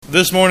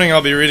This morning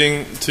I'll be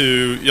reading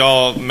to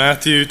y'all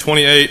Matthew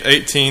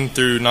 28:18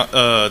 through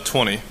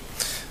 20.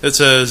 It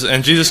says,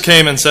 "And Jesus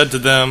came and said to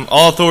them,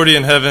 All authority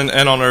in heaven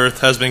and on earth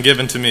has been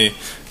given to me.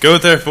 Go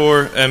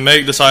therefore and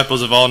make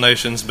disciples of all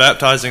nations,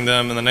 baptizing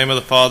them in the name of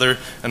the Father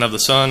and of the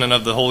Son and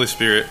of the Holy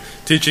Spirit,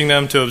 teaching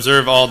them to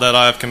observe all that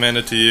I have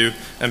commanded to you.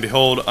 And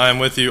behold, I am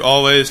with you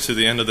always to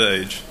the end of the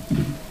age."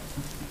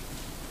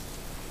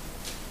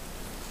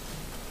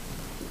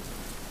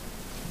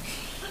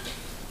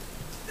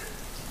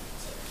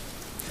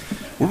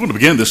 We're going to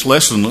begin this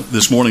lesson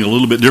this morning a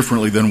little bit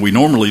differently than we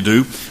normally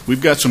do.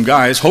 We've got some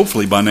guys,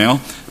 hopefully by now,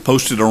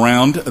 posted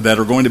around that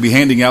are going to be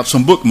handing out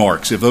some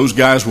bookmarks. If those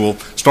guys will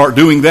start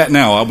doing that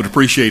now, I would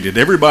appreciate it.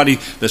 Everybody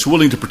that's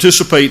willing to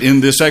participate in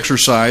this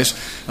exercise,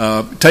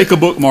 take a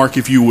bookmark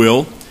if you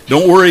will.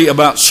 Don't worry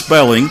about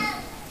spelling.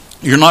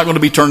 You're not going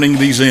to be turning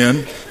these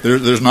in.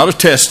 There's not a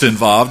test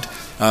involved.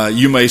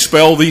 You may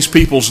spell these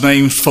people's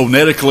names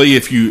phonetically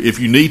if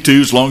you need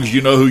to, as long as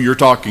you know who you're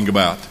talking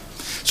about.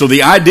 So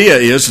the idea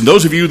is, and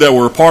those of you that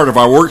were a part of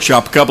our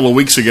workshop a couple of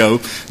weeks ago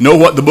know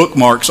what the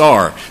bookmarks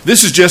are.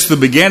 This is just the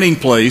beginning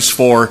place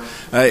for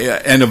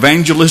an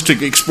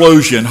evangelistic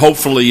explosion,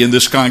 hopefully, in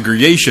this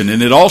congregation.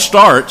 And it all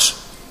starts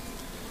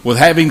with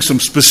having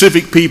some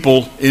specific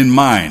people in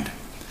mind.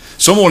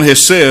 Someone has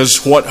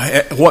says what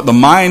the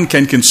mind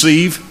can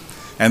conceive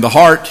and the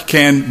heart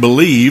can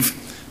believe,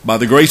 by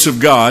the grace of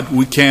God,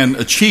 we can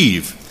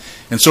achieve.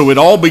 And so it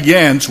all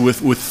begins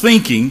with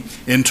thinking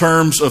in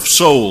terms of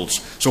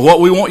souls. So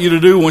what we want you to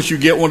do once you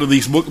get one of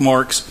these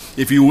bookmarks,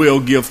 if you will,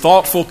 give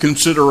thoughtful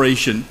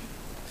consideration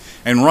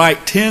and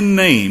write 10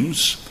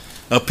 names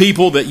of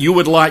people that you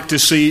would like to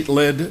see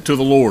led to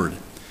the Lord.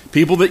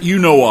 People that you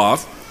know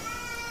of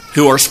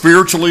who are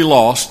spiritually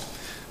lost,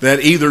 that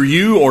either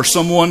you or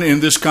someone in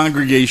this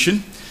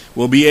congregation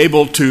will be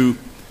able to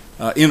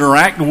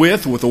interact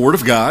with the Word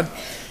of God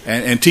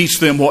and teach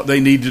them what they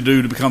need to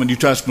do to become a New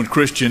Testament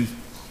Christian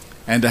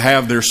and to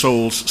have their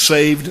souls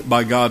saved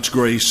by God's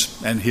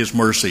grace and His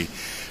mercy.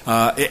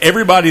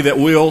 Everybody that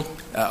will,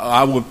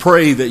 I would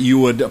pray that you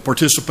would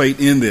participate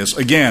in this.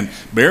 Again,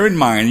 bear in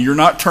mind, you're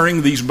not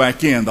turning these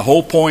back in. The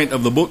whole point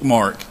of the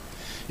bookmark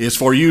is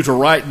for you to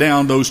write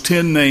down those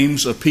 10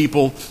 names of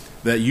people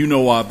that you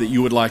know of that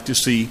you would like to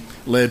see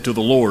led to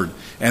the Lord.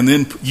 And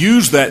then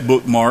use that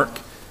bookmark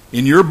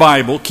in your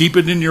Bible, keep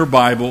it in your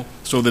Bible,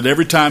 so that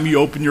every time you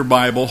open your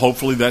Bible,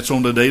 hopefully that's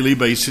on a daily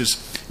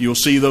basis, you'll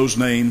see those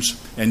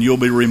names and you'll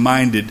be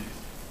reminded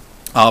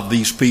of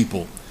these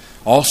people.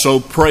 Also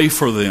pray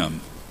for them,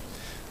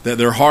 that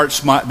their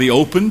hearts might be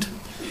opened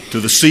to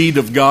the seed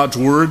of God's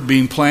Word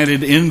being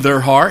planted in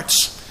their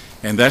hearts.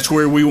 And that's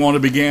where we want to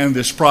begin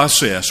this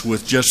process,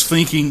 with just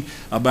thinking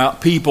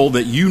about people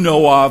that you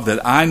know of,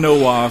 that I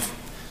know of,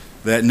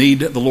 that need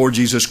the Lord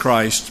Jesus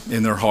Christ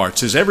in their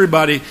hearts. Has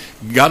everybody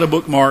got a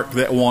bookmark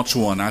that wants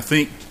one? I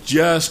think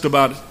just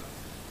about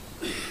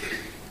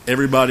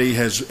everybody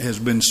has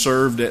been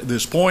served at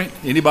this point.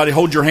 Anybody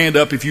hold your hand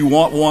up if you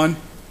want one?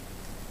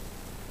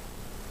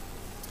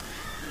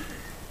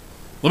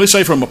 Let me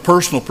say from a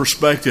personal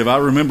perspective, I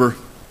remember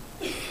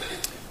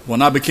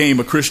when I became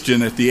a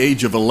Christian at the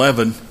age of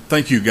 11.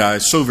 Thank you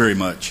guys so very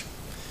much.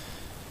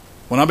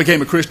 When I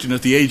became a Christian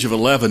at the age of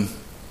 11,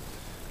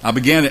 I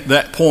began at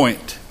that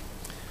point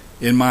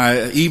in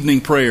my evening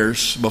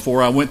prayers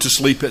before I went to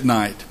sleep at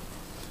night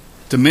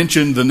to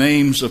mention the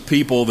names of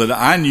people that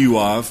I knew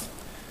of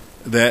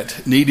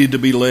that needed to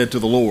be led to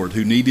the Lord,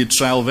 who needed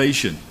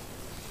salvation.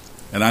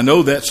 And I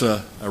know that's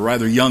a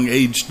rather young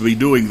age to be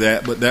doing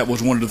that, but that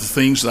was one of the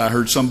things that I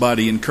heard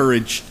somebody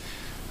encourage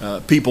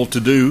people to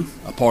do,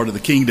 a part of the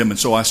kingdom, and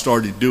so I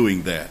started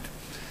doing that.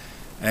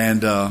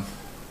 And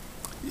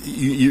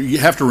you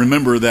have to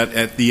remember that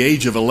at the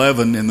age of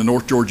 11 in the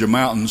North Georgia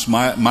mountains,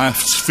 my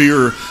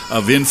sphere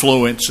of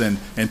influence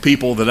and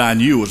people that I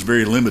knew was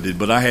very limited,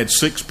 but I had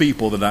 6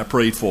 people that I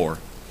prayed for.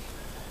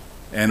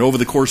 And over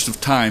the course of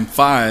time,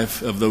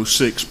 5 of those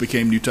 6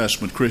 became New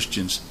Testament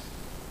Christians.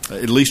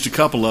 At least a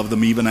couple of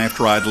them even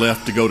after I'd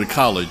left to go to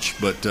college.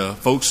 But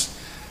folks,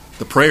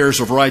 the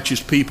prayers of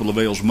righteous people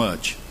avails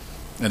much.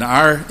 And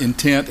our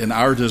intent and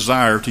our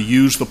desire to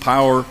use the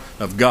power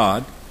of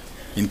God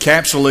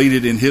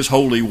encapsulated in His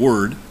holy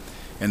word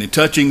and in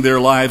touching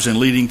their lives and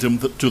leading them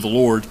to the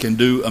Lord can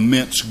do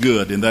immense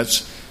good. And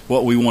that's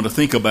what we want to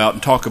think about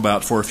and talk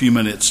about for a few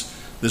minutes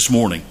this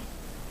morning.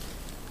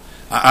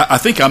 I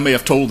think I may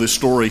have told this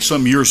story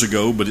some years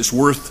ago, but it's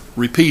worth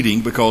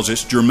repeating because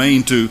it's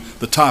germane to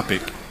the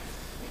topic.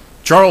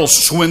 Charles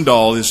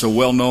Swindoll is a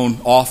well-known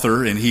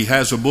author, and he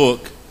has a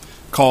book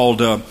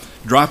called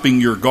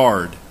Dropping Your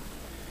Guard.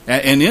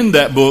 And in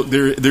that book,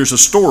 there's a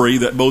story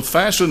that both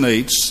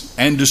fascinates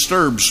and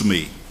disturbs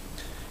me.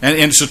 And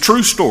it's a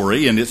true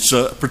story, and it's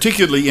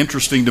particularly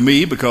interesting to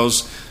me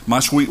because my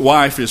sweet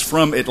wife is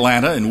from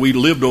Atlanta, and we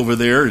lived over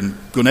there in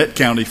Gwinnett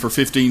County for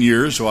 15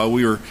 years while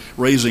we were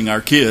raising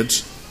our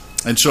kids.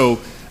 And so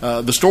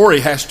the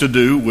story has to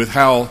do with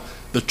how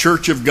the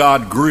Church of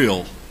God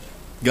Grill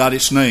got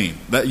its name.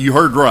 That you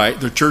heard right,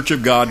 the Church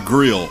of God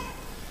Grill.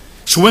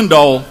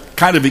 Swindoll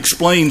kind of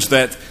explains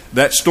that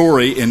that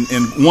story in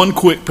one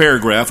quick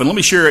paragraph, and let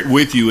me share it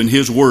with you in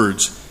his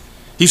words.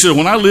 He said,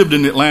 when I lived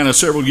in Atlanta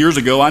several years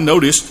ago, I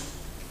noticed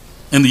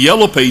in the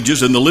Yellow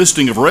Pages in the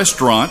listing of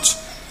restaurants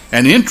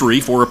an entry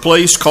for a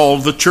place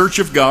called the Church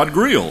of God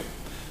Grill.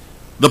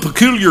 The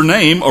peculiar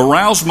name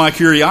aroused my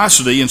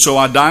curiosity, and so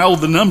I dialed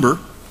the number,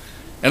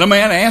 and a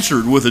man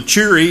answered with a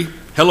cheery,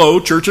 "Hello,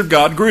 Church of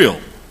God Grill."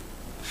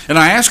 And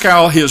I asked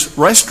how his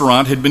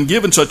restaurant had been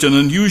given such an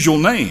unusual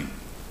name,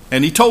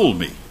 and he told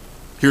me.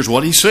 Here's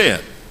what he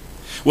said.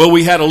 Well,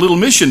 we had a little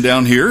mission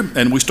down here,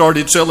 and we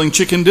started selling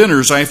chicken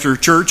dinners after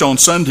church on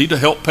Sunday to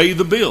help pay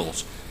the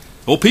bills.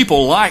 Well,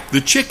 people liked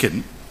the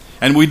chicken,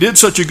 and we did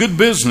such a good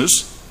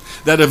business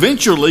that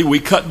eventually we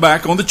cut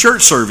back on the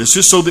church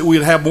services so that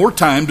we'd have more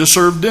time to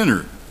serve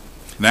dinner.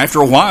 And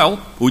after a while,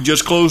 we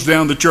just closed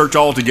down the church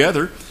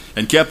altogether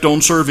and kept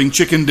on serving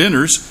chicken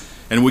dinners,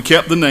 and we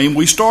kept the name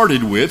we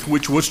started with,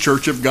 which was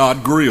Church of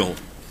God Grill.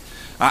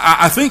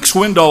 I think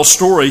Swindoll's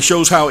story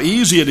shows how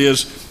easy it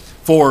is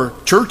for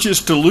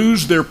churches to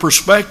lose their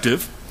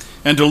perspective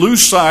and to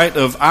lose sight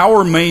of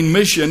our main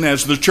mission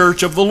as the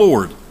Church of the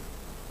Lord.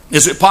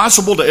 Is it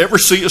possible to ever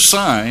see a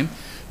sign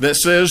that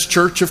says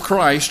Church of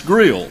Christ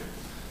Grill?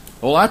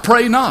 Well, I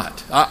pray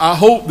not. I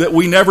hope that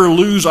we never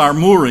lose our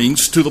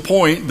moorings to the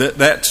point that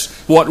that's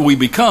what we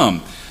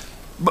become.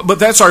 But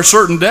that's our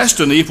certain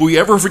destiny if we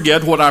ever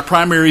forget what our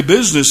primary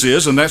business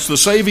is, and that's the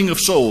saving of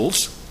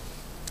souls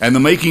and the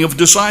making of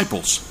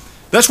disciples.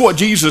 That's what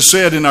Jesus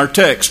said in our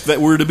text that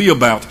we're to be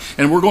about.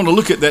 And we're going to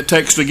look at that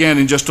text again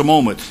in just a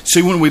moment.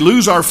 See, when we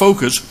lose our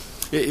focus,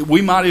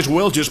 we might as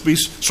well just be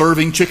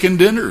serving chicken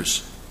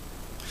dinners.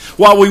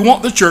 While we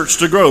want the church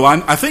to grow,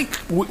 I think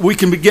we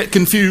can get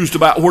confused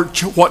about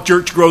what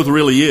church growth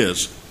really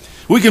is.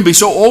 We can be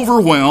so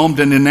overwhelmed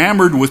and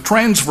enamored with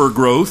transfer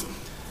growth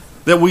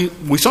that we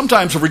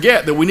sometimes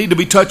forget that we need to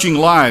be touching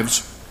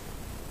lives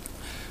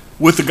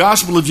with the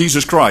gospel of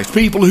Jesus Christ,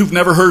 people who've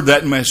never heard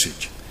that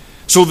message,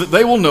 so that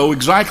they will know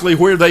exactly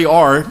where they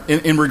are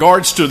in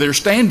regards to their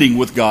standing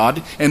with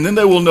God, and then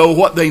they will know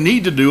what they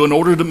need to do in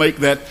order to make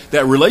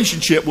that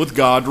relationship with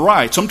God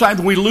right.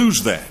 Sometimes we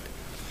lose that.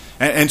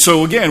 And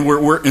so again,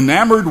 we're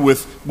enamored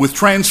with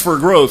transfer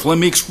growth. Let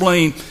me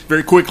explain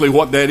very quickly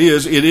what that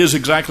is. It is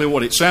exactly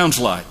what it sounds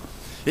like.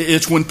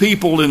 It's when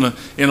people in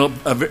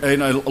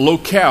a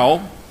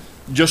locale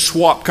just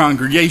swap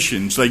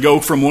congregations. They go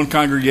from one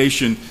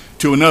congregation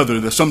to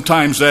another.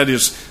 Sometimes that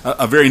is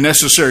a very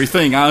necessary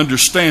thing. I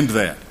understand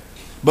that.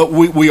 But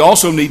we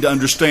also need to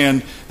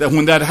understand that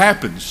when that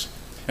happens,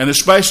 and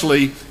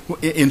especially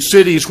in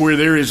cities where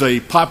there is a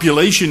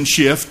population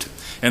shift,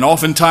 and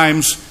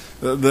oftentimes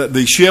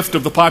the shift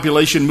of the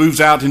population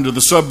moves out into the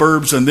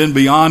suburbs and then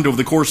beyond over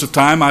the course of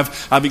time.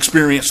 I've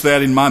experienced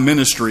that in my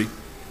ministry.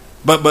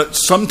 But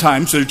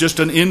sometimes there's just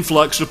an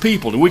influx of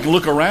people. And we can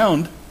look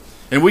around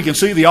and we can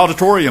see the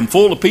auditorium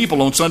full of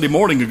people on Sunday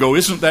morning and go,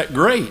 isn't that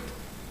great?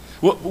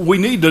 Well, we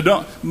need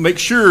to make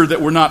sure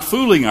that we're not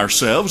fooling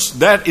ourselves.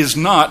 That is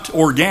not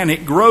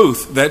organic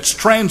growth. That's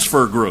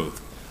transfer growth.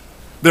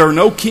 There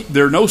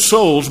are no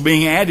souls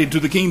being added to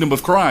the kingdom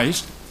of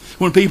Christ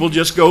when people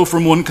just go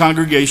from one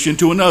congregation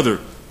to another.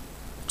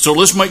 So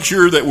let's make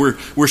sure that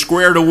we're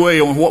squared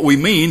away on what we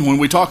mean when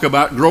we talk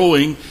about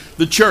growing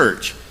the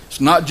church. It's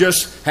not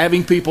just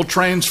having people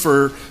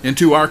transfer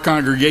into our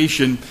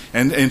congregation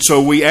and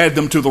so we add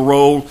them to the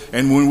roll,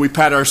 and when we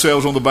pat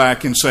ourselves on the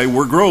back and say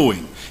we're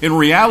growing. In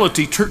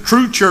reality,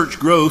 true church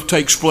growth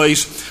takes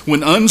place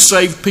when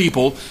unsaved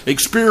people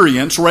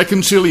experience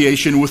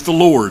reconciliation with the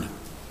Lord.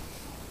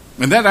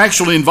 And that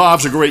actually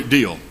involves a great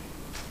deal.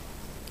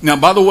 Now,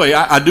 by the way,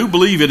 I do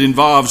believe it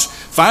involves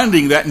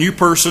finding that new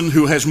person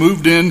who has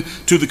moved in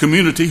to the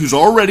community, who's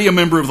already a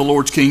member of the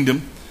Lord's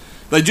kingdom.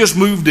 They just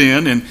moved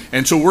in,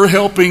 and so we're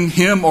helping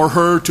him or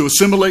her to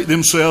assimilate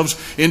themselves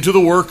into the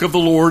work of the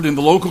Lord in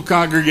the local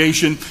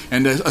congregation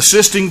and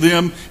assisting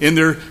them in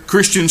their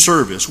Christian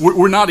service.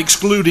 We're not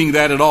excluding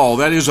that at all.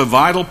 That is a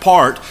vital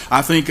part,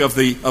 I think, of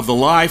the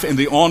life and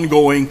the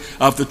ongoing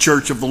of the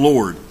church of the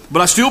Lord.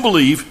 But I still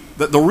believe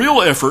that the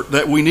real effort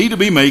that we need to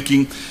be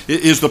making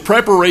is the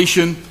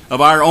preparation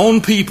of our own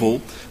people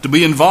to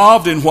be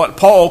involved in what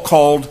Paul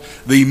called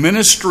the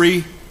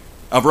ministry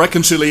of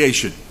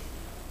reconciliation.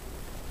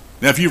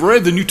 Now, if you've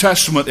read the New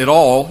Testament at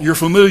all, you're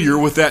familiar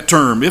with that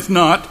term. If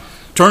not,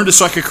 turn to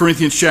 2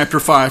 Corinthians chapter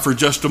 5 for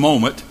just a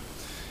moment,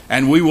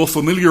 and we will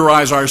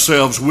familiarize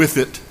ourselves with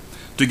it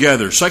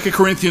together. 2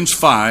 Corinthians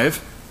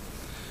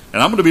 5,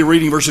 and I'm going to be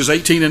reading verses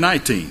 18 and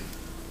 19.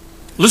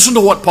 Listen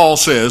to what Paul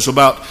says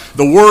about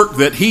the work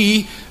that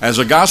he, as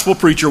a gospel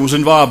preacher, was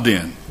involved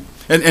in.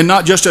 And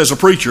not just as a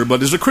preacher,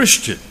 but as a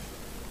Christian.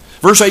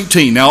 Verse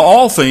 18, now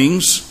all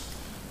things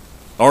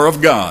are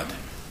of God.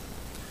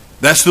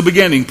 That's the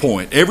beginning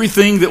point.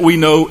 Everything that we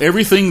know,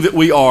 everything that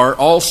we are,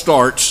 all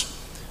starts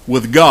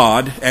with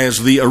God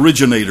as the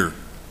originator,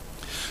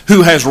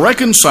 who has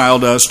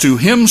reconciled us to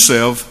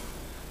himself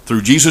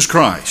through Jesus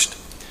Christ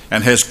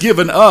and has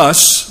given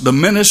us the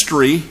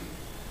ministry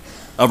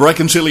of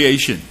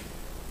reconciliation.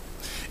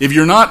 if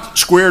you're not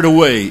squared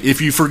away, if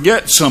you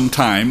forget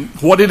sometime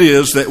what it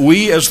is that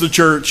we as the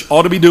church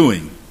ought to be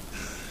doing,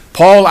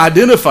 Paul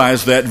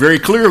identifies that very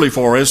clearly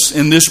for us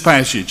in this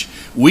passage.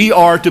 We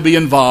are to be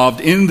involved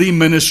in the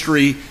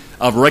ministry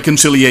of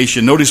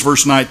reconciliation. Notice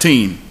verse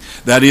 19.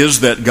 That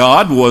is, that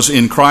God was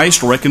in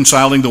Christ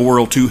reconciling the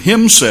world to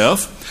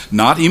himself,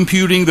 not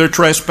imputing their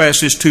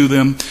trespasses to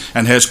them,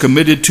 and has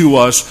committed to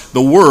us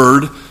the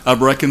word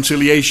of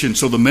reconciliation.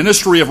 So the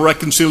ministry of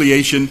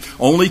reconciliation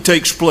only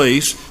takes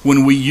place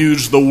when we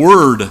use the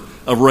word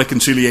of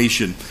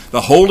reconciliation.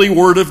 The holy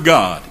word of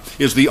God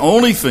is the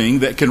only thing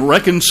that can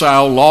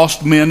reconcile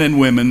lost men and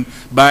women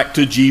back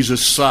to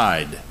Jesus'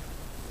 side.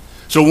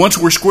 So once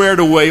we're squared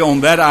away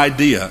on that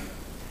idea,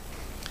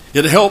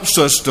 it helps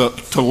us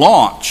to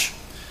launch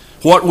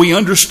what we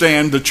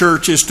understand the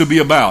church is to be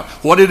about,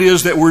 what it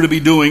is that we're to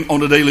be doing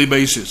on a daily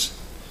basis.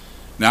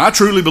 Now, I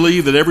truly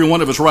believe that every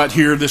one of us right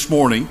here this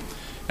morning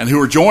and who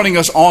are joining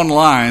us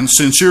online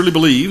sincerely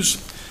believes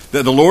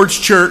that the Lord's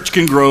church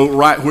can grow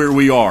right where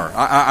we are.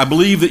 I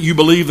believe that you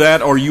believe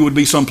that, or you would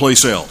be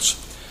someplace else.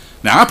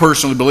 Now, I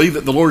personally believe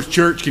that the Lord's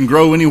church can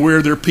grow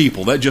anywhere there are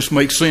people. That just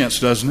makes sense,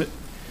 doesn't it?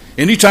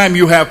 Anytime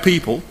you have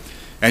people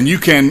and you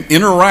can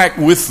interact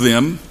with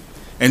them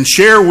and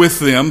share with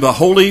them the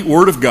holy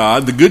word of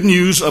God, the good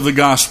news of the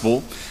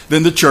gospel,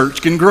 then the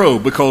church can grow,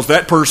 because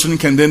that person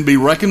can then be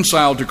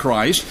reconciled to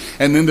Christ,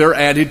 and then they're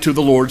added to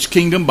the Lord's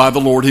kingdom by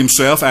the Lord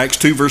himself, Acts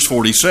 2 verse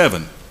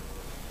 47.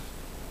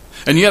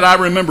 And yet I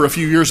remember a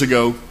few years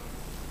ago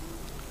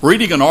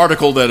reading an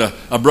article that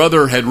a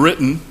brother had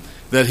written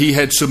that he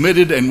had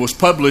submitted and was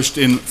published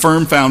in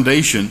Firm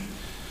Foundation,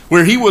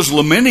 where he was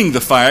lamenting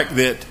the fact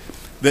that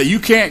you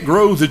can't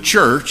grow the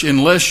church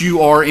unless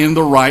you are in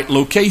the right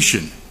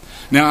location.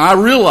 Now, I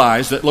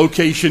realize that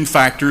location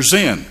factors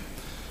in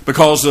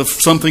because of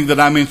something that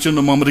I mentioned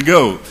a moment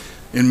ago.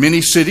 In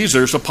many cities,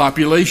 there's a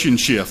population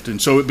shift,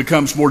 and so it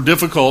becomes more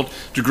difficult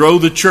to grow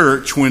the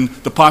church when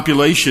the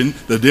population,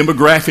 the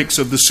demographics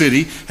of the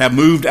city, have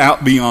moved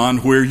out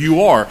beyond where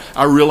you are.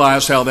 I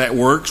realize how that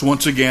works,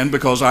 once again,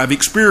 because I've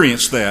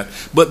experienced that.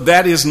 But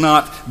that is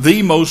not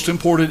the most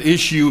important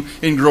issue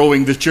in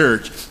growing the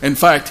church. In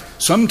fact,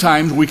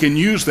 sometimes we can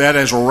use that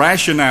as a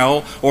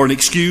rationale or an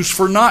excuse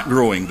for not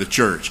growing the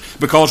church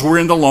because we're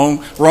in the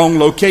wrong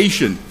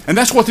location. And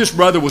that's what this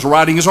brother was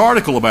writing his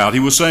article about. He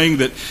was saying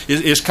that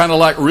it's kind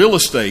of like real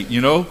estate,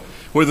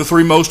 where the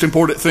three most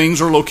important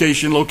things are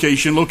location,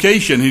 location,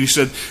 location. And he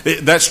said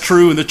that's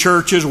true in the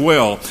church as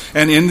well.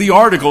 And in the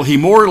article, he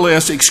more or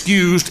less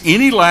excused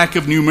any lack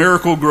of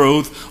numerical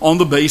growth on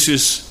the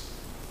basis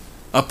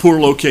of poor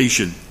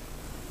location.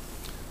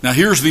 Now,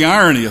 here's the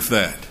irony of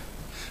that.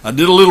 I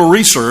did a little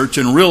research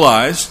and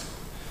realized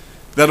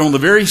that on the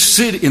very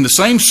city, in the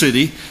same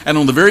city, and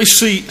on the very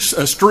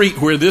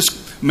street where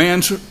this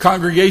man's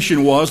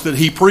congregation was that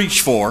he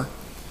preached for,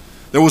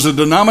 there was a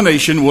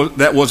denomination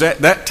that was at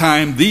that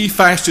time the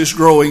fastest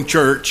growing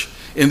church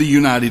in the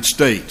United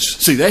States.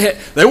 See,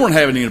 they weren't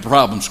having any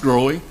problems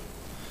growing.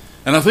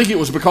 And I think it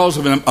was because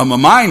of a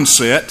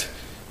mindset.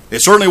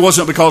 It certainly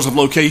wasn't because of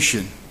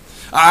location.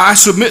 I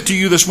submit to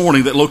you this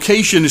morning that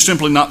location is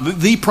simply not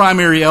the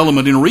primary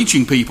element in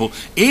reaching people.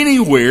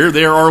 Anywhere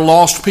there are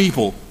lost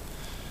people,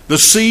 the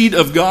seed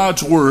of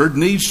God's word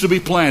needs to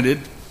be planted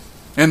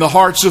in the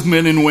hearts of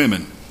men and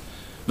women.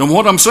 Now,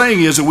 what I'm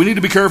saying is that we need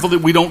to be careful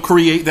that we don't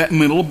create that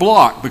mental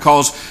block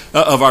because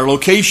of our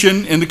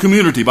location in the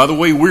community. By the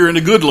way, we're in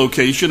a good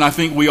location. I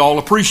think we all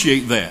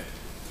appreciate that.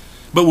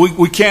 But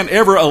we can't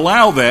ever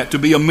allow that to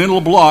be a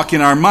mental block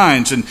in our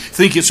minds and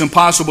think it's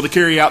impossible to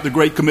carry out the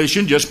Great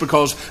Commission just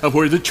because of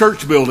where the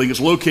church building is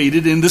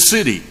located in the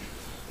city.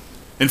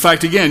 In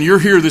fact, again, you're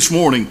here this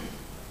morning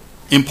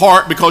in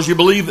part because you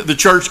believe that the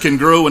church can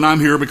grow, and I'm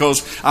here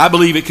because I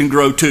believe it can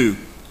grow too.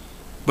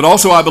 But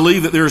also I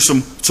believe that there are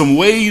some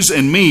ways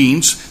and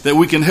means that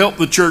we can help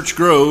the church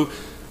grow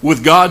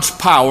with God's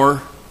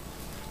power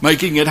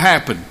making it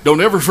happen.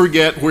 Don't ever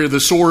forget where the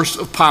source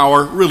of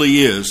power really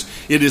is.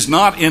 It is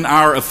not in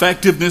our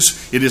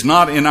effectiveness. It is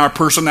not in our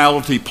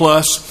personality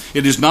plus.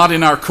 It is not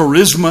in our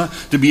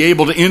charisma to be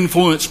able to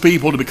influence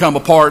people to become a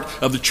part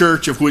of the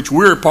church of which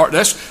we're a part.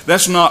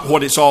 That's not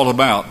what it's all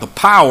about. The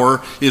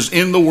power is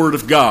in the Word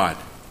of God.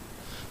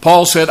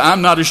 Paul said,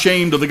 I'm not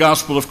ashamed of the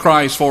gospel of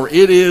Christ, for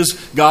it is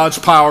God's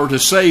power to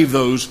save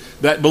those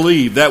that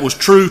believe. That was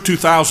true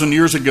 2,000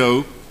 years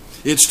ago.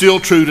 It's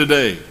still true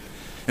today.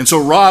 And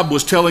so Rob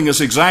was telling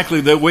us exactly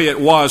the way it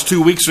was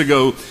 2 weeks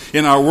ago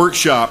in our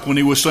workshop when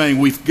he was saying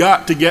we've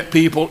got to get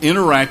people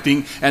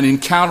interacting and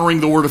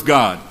encountering the Word of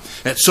God.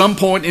 At some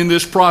point in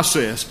this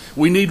process,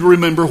 we need to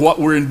remember what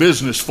we're in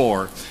business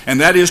for, and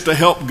that is to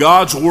help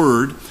God's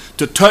Word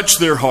to touch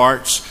their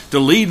hearts, to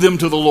lead them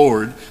to the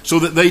Lord, so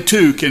that they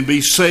too can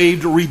be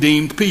saved,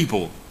 redeemed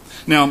people.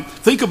 Now,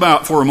 think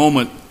about for a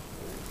moment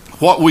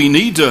what we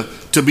need to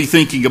be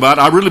thinking about.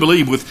 I really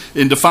believe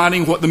in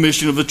defining what the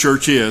mission of the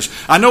church is.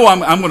 I know I'm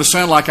going to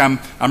sound like I'm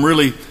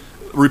really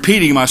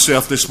repeating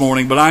myself this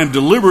morning, but I am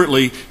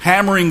deliberately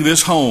hammering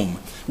this home.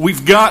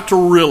 We've got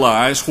to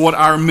realize what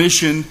our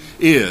mission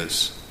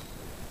is.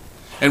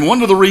 And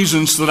one of the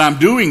reasons that I'm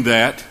doing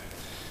that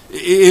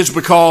is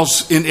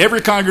because in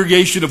every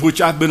congregation of which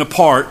I've been a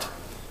part,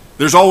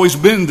 there's always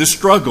been this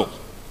struggle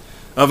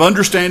of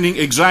understanding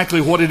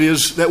exactly what it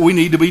is that we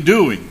need to be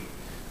doing.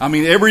 I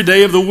mean, every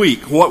day of the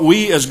week, what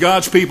we as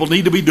God's people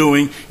need to be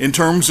doing in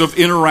terms of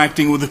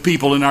interacting with the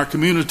people in our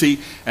community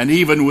and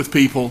even with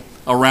people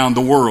around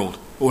the world.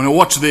 Well, now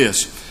watch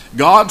this.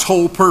 God's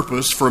whole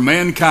purpose for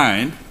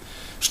mankind,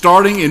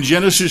 starting in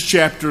Genesis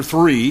chapter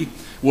 3,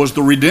 was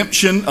the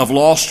redemption of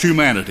lost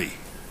humanity.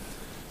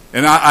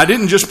 And I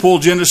didn't just pull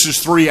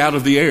Genesis 3 out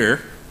of the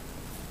air.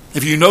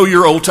 If you know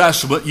your Old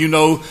Testament, you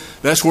know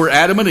that's where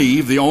Adam and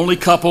Eve, the only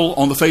couple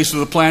on the face of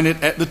the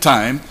planet at the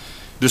time,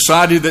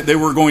 decided that they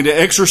were going to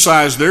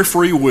exercise their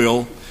free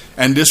will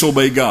and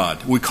disobey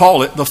God. We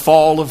call it the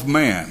fall of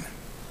man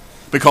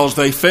because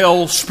they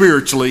fell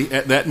spiritually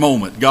at that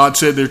moment. God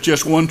said, there's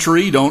just one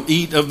tree, don't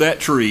eat of that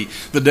tree.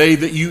 The day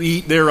that you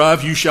eat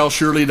thereof, you shall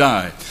surely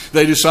die.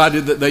 They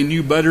decided that they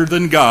knew better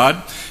than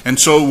God, and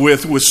so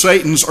with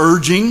Satan's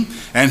urging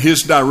and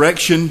his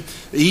direction,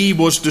 Eve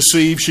was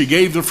deceived. She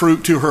gave the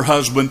fruit to her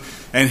husband,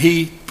 and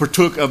he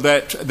partook of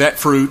that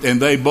fruit,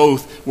 and they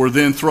both were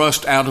then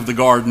thrust out of the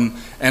garden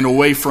and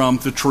away from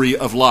the tree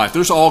of life.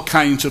 There's all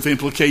kinds of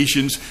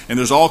implications, and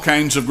there's all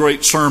kinds of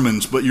great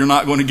sermons, but you're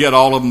not going to get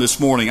all of them this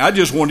morning. I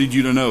just wanted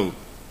you to know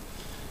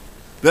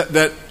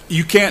that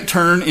you can't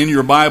turn in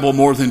your Bible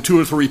more than 2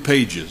 or 3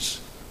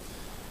 pages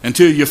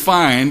until you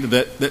find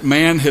that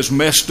man has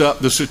messed up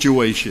the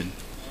situation.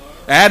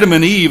 Adam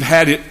and Eve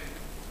had it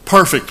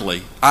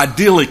perfectly,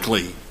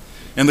 idyllically,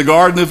 in the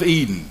Garden of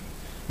Eden.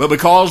 But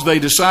because they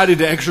decided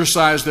to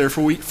exercise their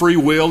free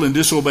will and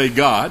disobey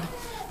God,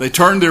 they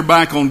turned their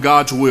back on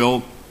God's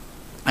will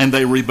and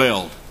they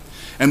rebelled.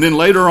 And then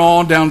later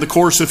on, down the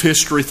course of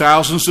history,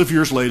 thousands of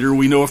years later,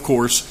 we know, of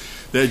course,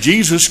 that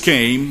Jesus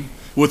came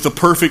with the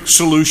perfect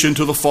solution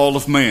to the fall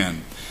of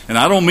man. And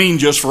I don't mean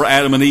just for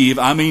Adam and Eve,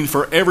 I mean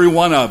for every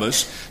one of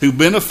us who've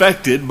been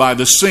affected by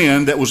the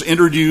sin that was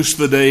introduced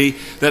the day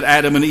that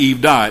Adam and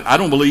Eve died. I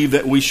don't believe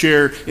that we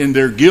share in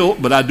their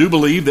guilt, but I do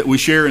believe that we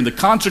share in the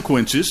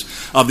consequences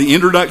of the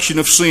introduction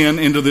of sin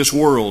into this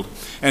world.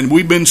 And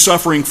we've been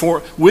suffering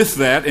with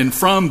that and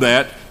from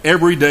that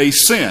every day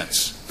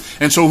since.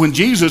 And so when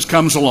Jesus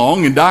comes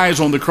along and dies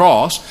on the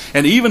cross,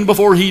 and even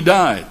before he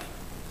died,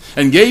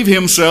 and gave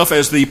himself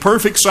as the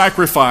perfect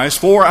sacrifice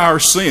for our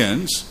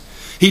sins,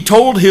 he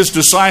told his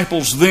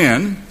disciples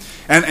then,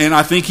 and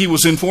I think he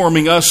was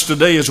informing us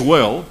today as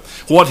well,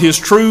 what his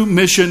true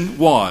mission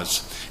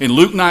was. In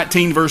Luke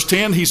 19, verse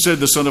 10, he said,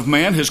 the Son of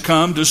Man has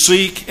come to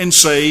seek and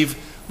save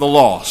the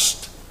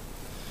lost.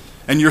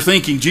 And you're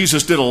thinking,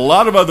 Jesus did a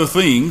lot of other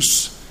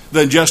things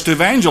than just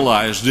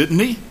evangelize, didn't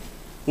he?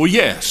 Well,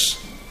 yes.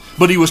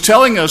 But he was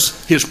telling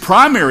us his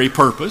primary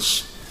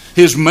purpose,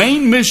 his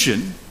main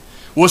mission,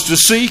 was to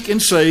seek and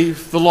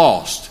save the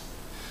lost.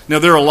 Now,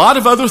 there are a lot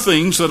of other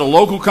things that a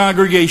local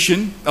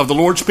congregation of the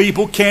Lord's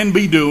people can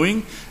be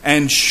doing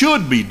and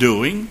should be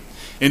doing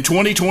in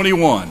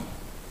 2021.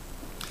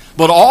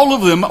 But all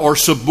of them are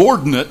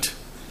subordinate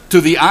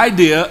to the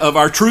idea of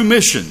our true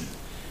mission,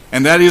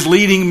 and that is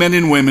leading men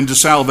and women to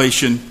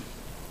salvation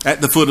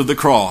at the foot of the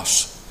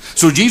cross.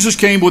 So Jesus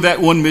came with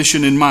that one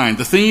mission in mind.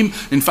 The theme,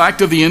 in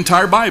fact, of the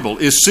entire Bible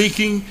is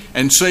seeking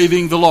and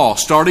saving the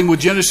lost. Starting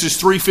with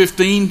Genesis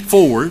 3:15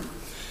 forward,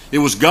 it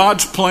was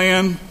God's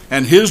plan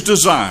and his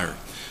desire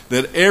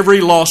that every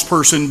lost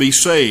person be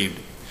saved.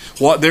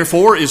 What,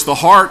 therefore, is the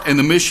heart and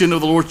the mission of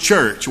the Lord's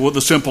church? Well,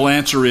 the simple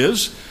answer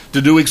is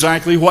to do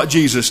exactly what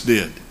Jesus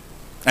did,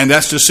 and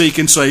that's to seek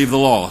and save the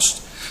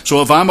lost.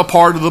 So if I'm a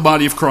part of the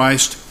body of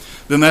Christ,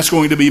 then that's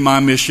going to be my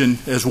mission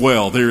as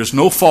well. There is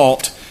no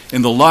fault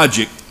in the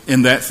logic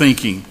in that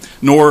thinking,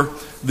 nor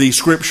the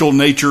scriptural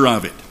nature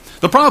of it.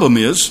 The problem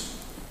is,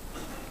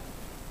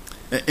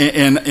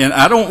 and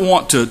I don't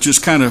want to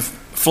just kind of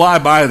fly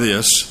by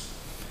this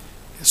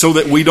so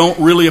that we don't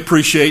really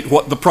appreciate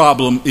what the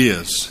problem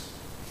is.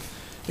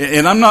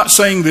 And I'm not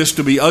saying this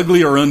to be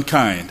ugly or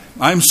unkind.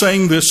 I'm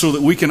saying this so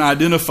that we can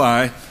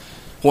identify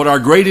what our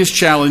greatest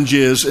challenge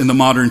is in the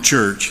modern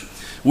church.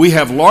 We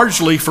have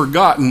largely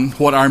forgotten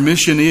what our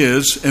mission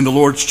is in the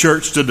Lord's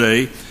church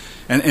today,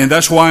 and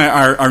that's why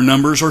our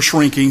numbers are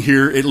shrinking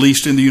here, at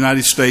least in the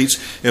United States,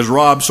 as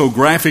Rob so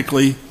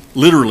graphically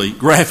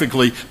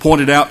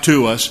pointed out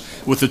to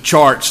us with the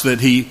charts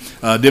that he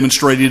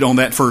demonstrated on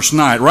that first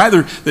night.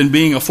 Rather than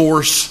being a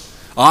force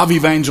of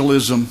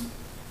evangelism,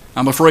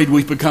 I'm afraid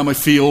we've become a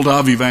field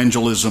of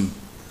evangelism.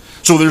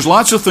 So there's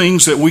lots of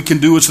things that we can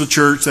do as the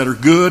church that are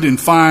good and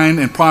fine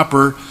and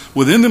proper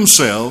within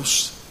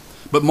themselves,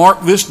 but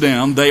mark this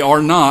down, they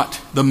are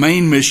not the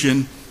main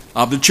mission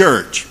of the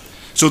church.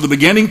 So the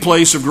beginning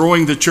place of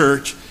growing the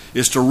church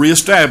is to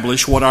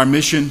reestablish what our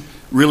mission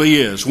really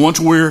is. Once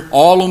we're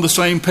all on the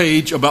same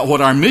page about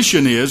what our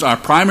mission is, our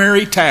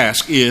primary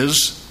task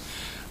is,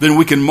 then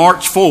we can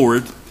march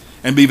forward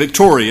and be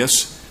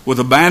victorious with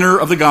the banner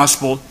of the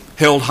gospel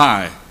held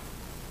high.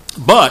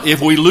 But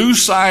if we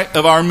lose sight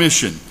of our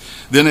mission,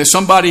 then as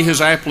somebody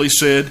has aptly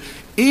said,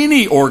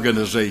 any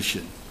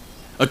organization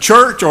A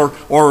church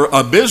or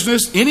a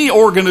business, any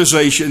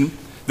organization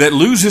that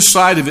loses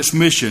sight of its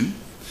mission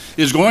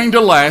is going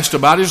to last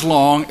about as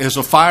long as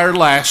a fire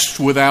lasts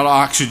without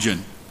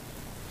oxygen.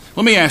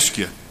 Let me ask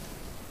you,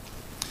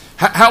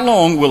 how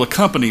long will a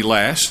company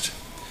last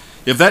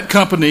if that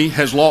company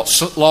has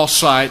lost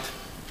sight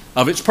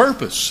of its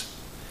purpose?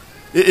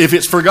 If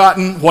it's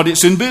forgotten what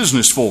it's in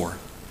business for?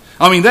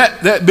 I mean,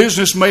 that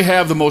business may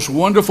have the most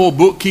wonderful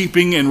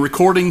bookkeeping and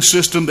recording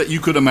system that you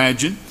could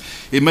imagine.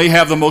 It may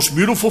have the most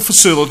beautiful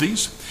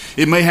facilities.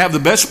 It may have the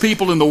best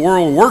people in the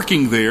world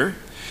working there.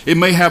 It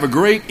may have a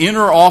great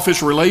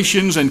inter-office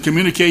relations and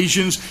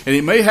communications, and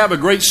it may have a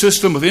great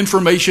system of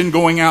information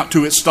going out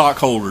to its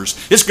stockholders.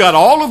 It's got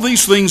all of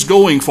these things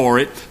going for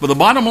it, but the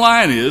bottom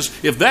line is,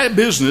 if that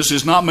business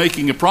is not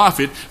making a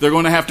profit, they're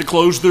going to have to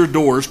close their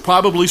doors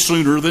probably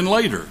sooner than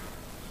later.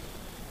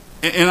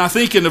 And I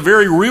think in a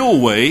very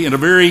real way, in a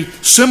very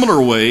similar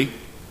way,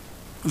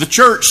 the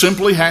church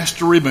simply has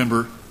to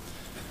remember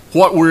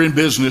what we're in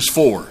business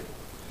for.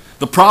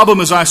 The problem,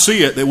 as I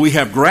see it, that we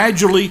have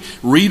gradually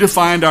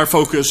redefined our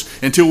focus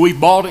until we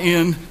bought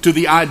into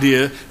the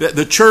idea that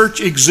the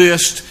church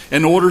exists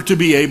in order to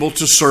be able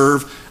to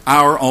serve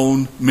our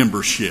own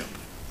membership.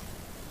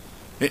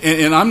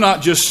 And I'm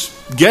not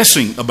just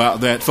guessing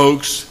about that,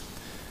 folks.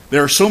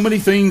 There are so many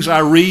things I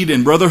read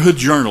in brotherhood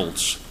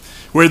journals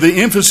where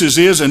the emphasis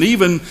is, and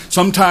even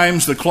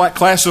sometimes the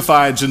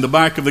classifieds in the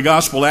back of the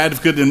Gospel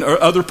Advocate and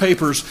other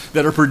papers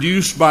that are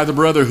produced by the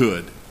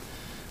brotherhood,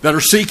 that are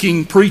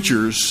seeking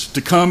preachers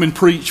to come and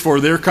preach for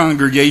their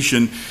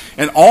congregation,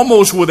 and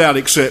almost without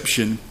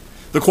exception,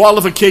 the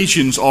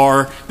qualifications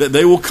are that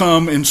they will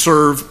come and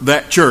serve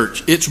that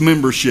church, its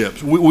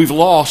membership. We've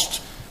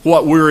lost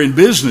what we're in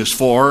business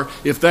for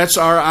if that's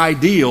our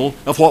ideal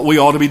of what we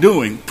ought to be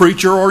doing,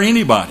 preacher or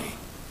anybody.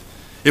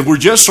 If we're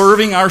just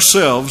serving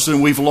ourselves,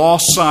 then we've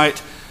lost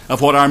sight of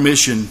what our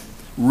mission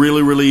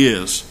really, really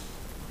is.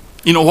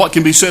 You know, what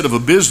can be said of a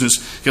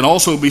business can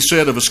also be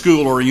said of a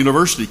school or a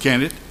university,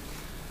 can't it?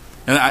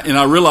 And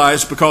I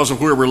realize because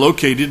of where we're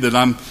located that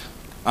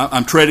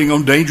I'm treading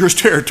on dangerous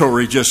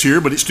territory just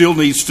here, but it still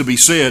needs to be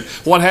said.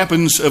 What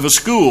happens if a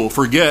school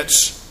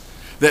forgets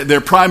that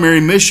their primary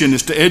mission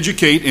is to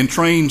educate and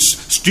train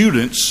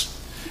students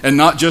and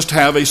not just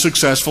have a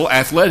successful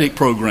athletic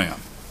program?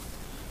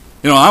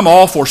 You know, I'm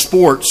all for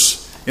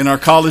sports in our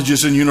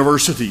colleges and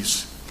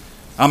universities.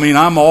 I mean,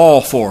 I'm all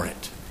for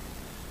it.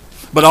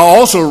 But I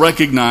also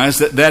recognize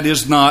that that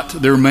is not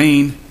their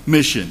main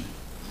mission.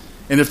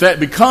 And if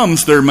that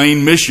becomes their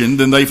main mission,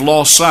 then they've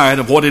lost sight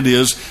of what it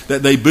is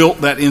that they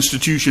built that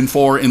institution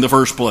for in the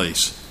first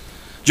place.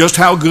 Just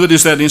how good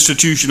is that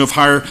institution of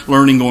higher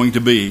learning going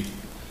to be?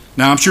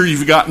 Now, I'm sure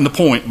you've gotten the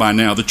point by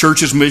now. The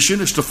church's mission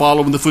is to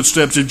follow in the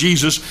footsteps of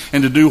Jesus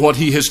and to do what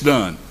he has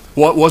done.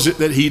 What was it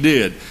that he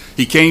did?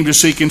 He came to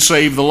seek and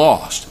save the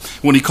lost.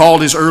 When he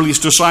called his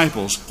earliest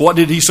disciples, what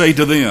did he say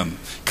to them?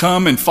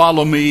 Come and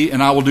follow me,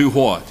 and I will do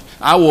what?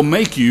 I will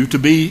make you to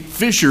be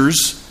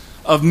fishers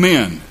of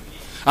men.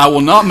 I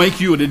will not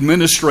make you an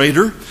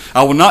administrator.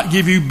 I will not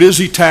give you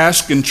busy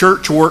tasks and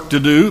church work to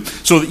do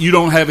so that you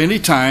don't have any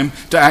time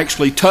to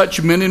actually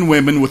touch men and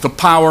women with the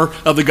power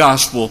of the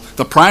gospel.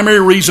 The primary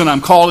reason I'm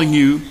calling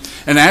you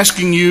and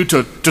asking you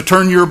to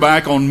turn your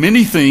back on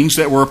many things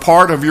that were a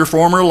part of your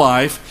former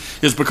life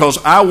is because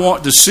I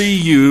want to see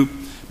you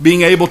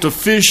being able to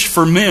fish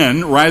for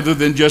men rather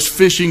than just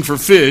fishing for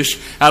fish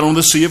out on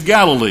the Sea of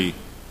Galilee.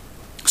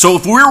 So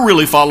if we're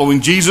really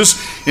following Jesus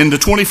in the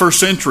 21st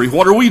century,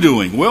 what are we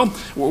doing? Well,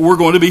 we're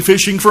going to be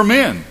fishing for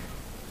men,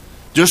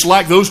 just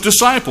like those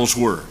disciples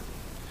were.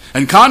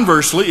 And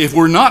conversely, if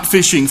we're not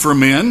fishing for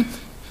men,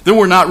 then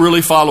we're not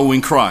really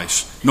following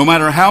Christ. No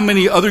matter how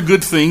many other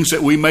good things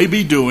that we may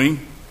be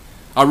doing,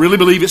 I really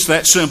believe it's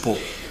that simple.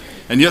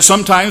 And yet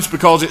sometimes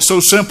because it's so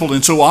simple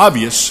and so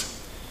obvious,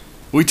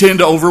 we tend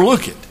to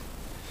overlook it.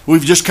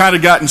 We've just kind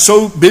of gotten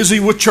so busy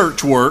with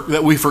church work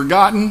that we've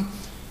forgotten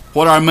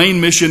what our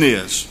main mission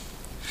is.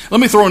 Let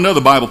me throw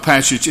another Bible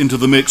passage into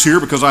the mix here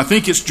because I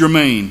think it's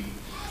germane.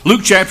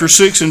 Luke chapter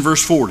 6 and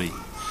verse 40.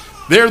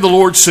 There the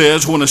Lord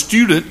says, when a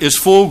student is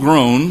full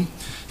grown,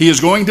 he is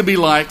going to be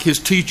like his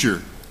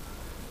teacher.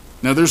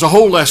 Now there's a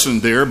whole lesson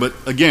there, but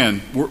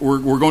again,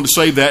 we're going to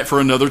save that for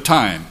another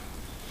time.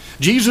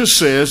 Jesus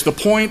says the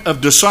point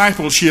of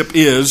discipleship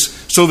is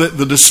so that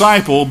the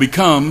disciple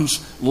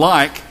becomes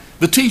like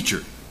the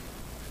teacher.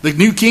 The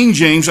New King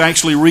James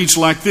actually reads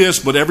like this,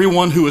 but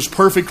everyone who is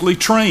perfectly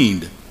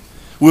trained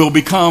will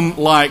become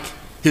like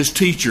his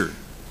teacher.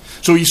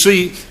 So you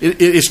see,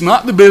 it's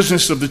not the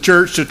business of the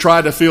church to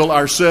try to fill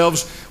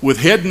ourselves with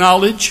head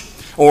knowledge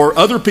or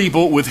other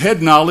people with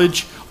head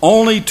knowledge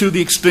only to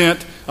the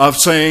extent of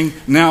saying,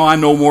 now I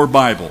know more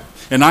Bible.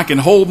 And I can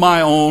hold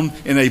my own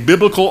in a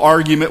biblical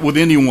argument with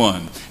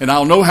anyone. And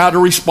I'll know how to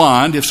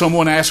respond if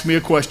someone asks me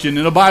a question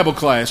in a Bible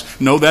class.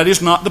 No, that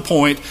is not the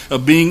point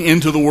of being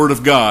into the Word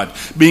of God.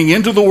 Being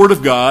into the Word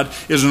of God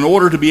is in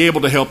order to be able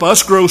to help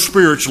us grow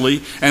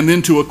spiritually and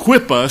then to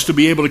equip us to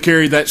be able to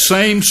carry that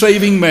same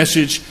saving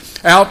message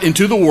out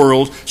into the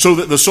world so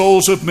that the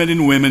souls of men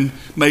and women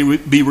may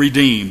be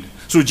redeemed.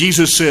 So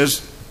Jesus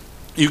says,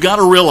 you've got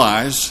to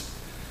realize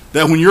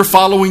that when you're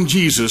following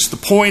Jesus, the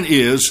point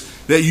is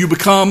that you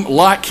become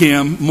like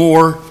Him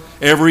more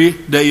every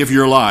day of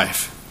your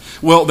life.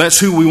 Well, that's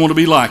who we want to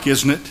be like,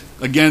 isn't it?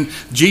 Again,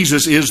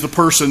 Jesus is the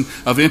person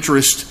of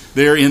interest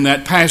there in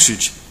that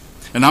passage.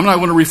 And I'm not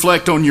going to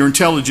reflect on your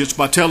intelligence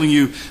by telling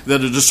you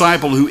that a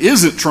disciple who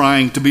isn't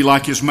trying to be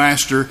like his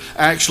master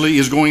actually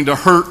is going to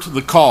hurt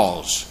the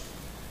cause.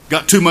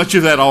 Got too much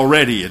of that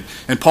already.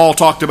 And Paul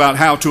talked about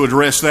how to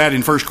address that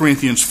in 1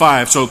 Corinthians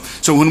 5. So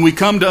when we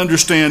come to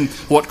understand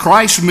what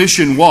Christ's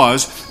mission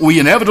was, we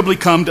inevitably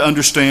come to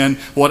understand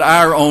what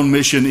our own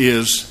mission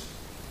is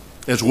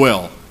as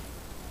well.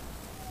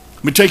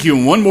 Let me take you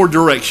in one more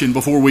direction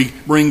before we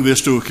bring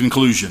this to a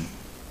conclusion.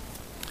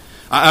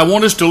 I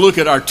want us to look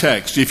at our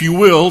text. If you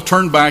will,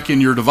 turn back in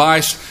your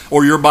device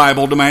or your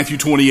Bible to Matthew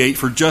 28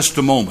 for just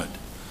a moment.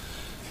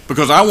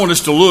 Because I want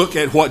us to look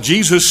at what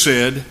Jesus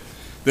said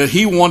that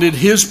He wanted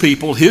His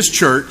people, His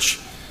church,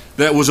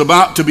 that was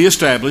about to be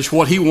established,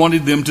 what He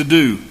wanted them to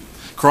do.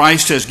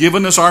 Christ has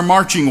given us our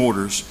marching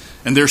orders,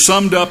 and they're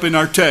summed up in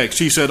our text.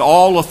 He said,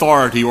 all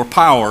authority or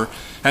power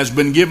has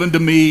been given to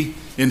me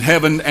in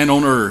heaven and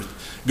on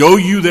earth. Go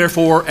you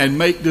therefore and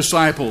make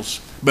disciples,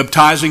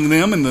 baptizing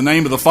them in the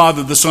name of the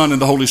Father, the Son, and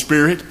the Holy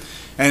Spirit,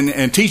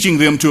 and teaching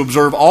them to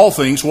observe all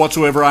things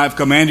whatsoever I have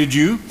commanded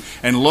you.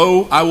 And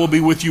lo, I will be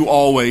with you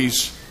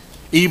always,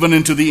 even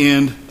unto the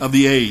end of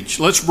the age.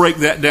 Let's break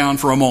that down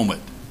for a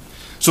moment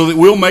so that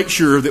we'll make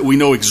sure that we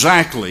know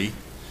exactly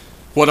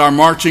what our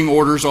marching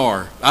orders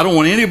are. I don't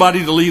want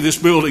anybody to leave this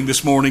building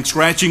this morning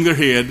scratching their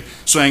head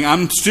saying,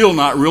 I'm still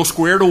not real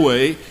squared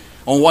away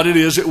on what it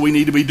is that we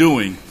need to be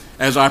doing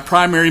as our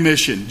primary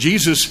mission.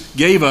 Jesus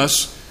gave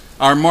us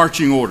our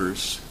marching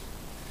orders.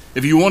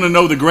 If you want to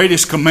know the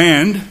greatest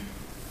command,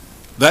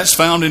 that's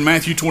found in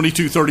Matthew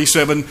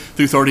 22:37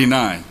 through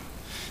 39.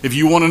 If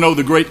you want to know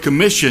the Great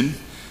Commission,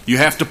 you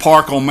have to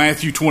park on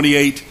Matthew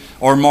 28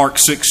 or Mark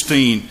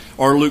 16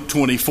 or Luke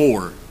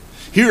 24.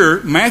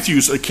 Here,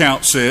 Matthew's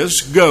account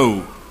says,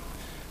 go.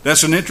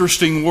 That's an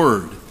interesting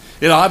word.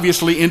 It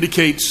obviously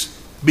indicates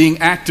being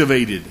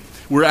activated.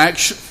 We're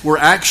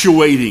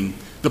actuating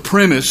the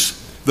premise,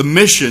 the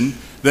mission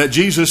that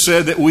Jesus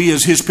said that we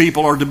as His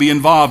people are to be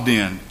involved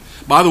in.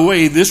 By the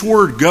way, this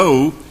word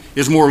go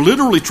is more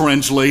literally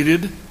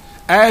translated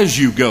as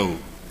you go,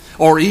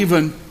 or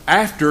even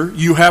after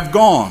you have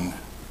gone.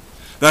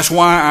 That's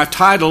why I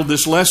titled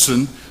this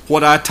lesson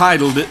what I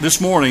titled it this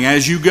morning,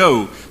 As You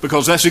Go,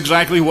 because that's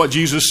exactly what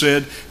Jesus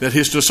said that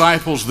His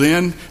disciples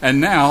then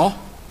and now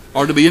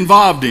are to be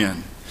involved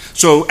in.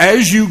 So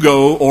as you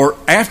go, or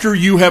after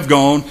you have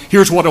gone,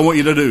 here's what I want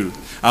you to do.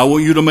 I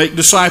want you to make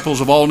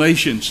disciples of all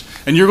nations.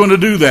 And you're going to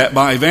do that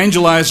by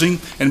evangelizing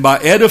and by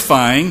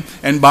edifying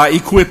and by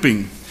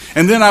equipping.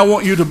 And then I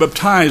want you to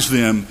baptize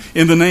them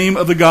in the name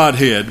of the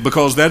Godhead,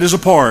 because that is a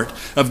part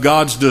of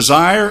God's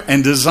desire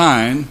and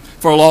design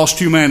for lost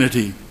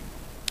humanity.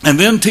 And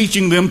then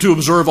teaching them to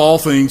observe all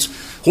things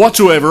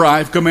whatsoever I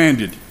have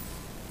commanded.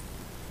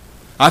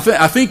 I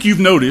think you've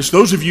noticed,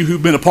 those of you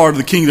who've been a part of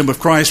the kingdom of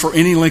Christ for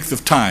any length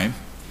of time,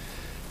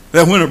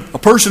 that when a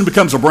person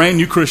becomes a brand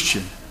new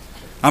Christian,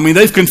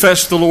 they've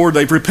confessed the Lord,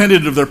 they've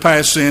repented of their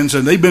past sins,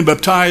 and they've been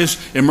baptized,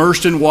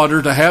 immersed in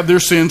water to have their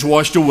sins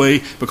washed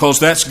away, because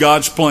that's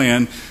God's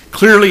plan,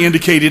 clearly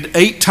indicated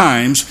 8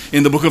 times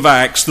in the book of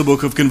Acts, the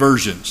book of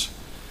conversions.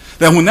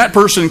 That when that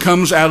person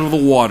comes out of the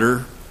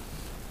water,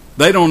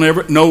 they don't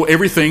ever know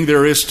everything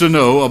there is to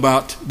know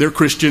about their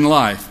Christian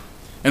life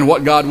and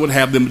what God would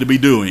have them to be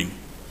doing.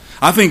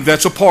 I think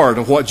that's a part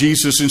of what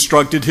Jesus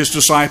instructed His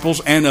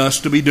disciples and us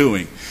to be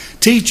doing,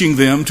 teaching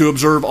them to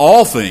observe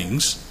all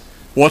things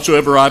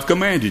whatsoever I've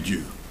commanded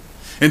you.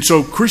 And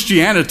so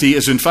Christianity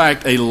is in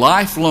fact a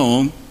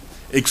lifelong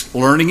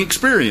learning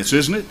experience,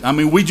 isn't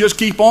it? We just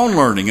keep on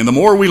learning. And the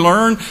more we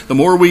learn, the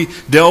more we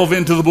delve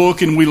into the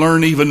book and we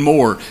learn even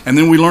more. And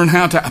then we learn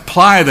how to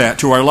apply that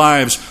to our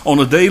lives on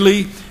a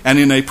daily and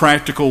in a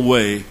practical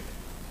way.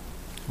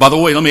 By the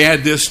way, let me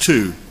add this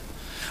too.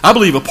 I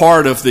believe a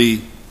part of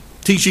the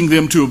teaching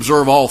them to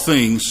observe all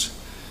things,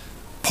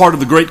 part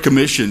of the Great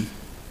Commission,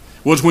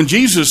 was when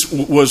Jesus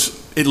was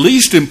at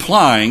least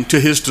implying to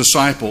His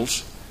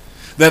disciples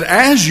that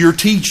as you're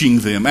teaching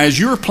them, as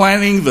you're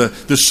planting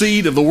the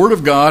seed of the Word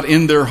of God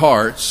in their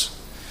hearts,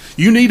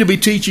 you need to be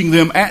teaching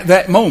them at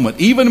that moment,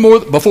 even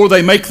more before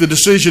they make the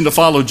decision to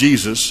follow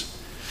Jesus,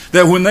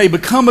 that when they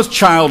become a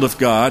child of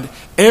God,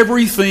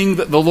 everything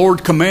that the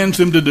Lord commands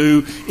them to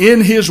do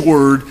in His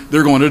Word,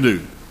 they're going to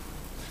do.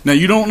 Now,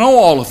 you don't know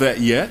all of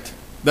that yet.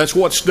 That's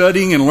what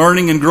studying and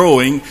learning and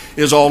growing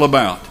is all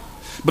about.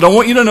 But I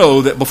want you to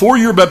know that before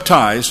you're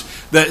baptized,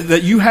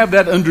 that you have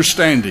that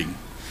understanding,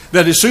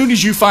 that as soon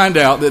as you find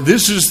out that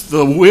this is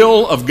the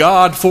will of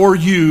God for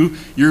you,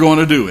 you're going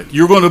to do it.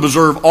 You're going to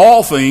observe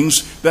all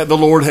things that the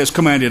Lord has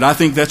commanded. I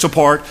think that's a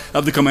part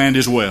of the command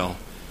as well.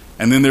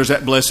 And then there's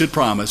that blessed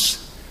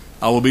promise,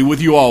 I will be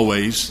with you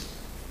always,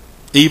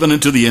 even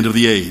unto the end of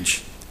the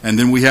age. And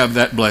then we have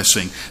that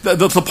blessing.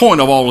 The point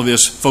of all of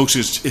this, folks,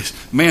 is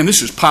man,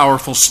 this is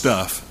powerful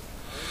stuff.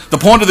 The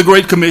point of the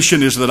Great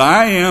Commission is that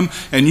I am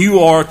and you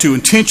are to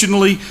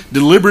intentionally,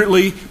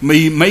 deliberately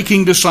be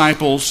making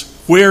disciples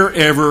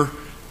wherever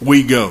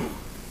we go.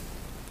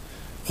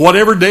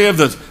 Whatever day of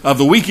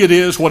the week it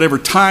is, whatever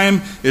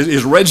time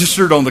is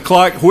registered on the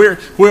clock,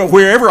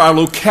 wherever our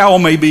locale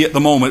may be at the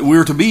moment,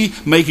 we're to be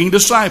making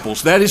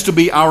disciples. That is to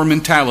be our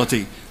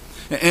mentality.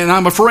 And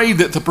I'm afraid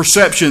that the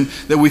perception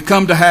that we've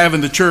come to have in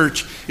the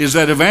church is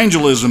that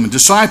evangelism and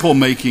disciple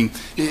making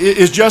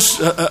is just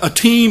a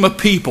team of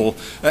people,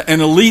 an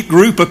elite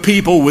group of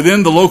people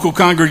within the local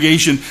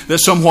congregation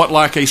that's somewhat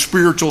like a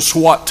spiritual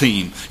SWAT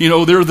team. You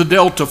know, they're the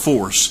Delta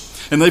Force.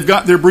 And they've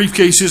got their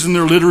briefcases and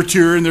their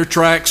literature and their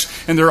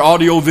tracts and their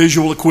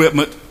audio-visual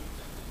equipment.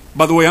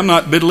 By the way, I'm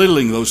not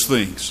belittling those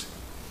things.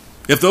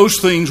 If those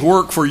things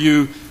work for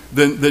you,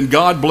 then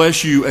God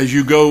bless you as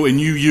you go and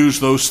you use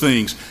those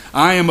things.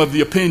 I am of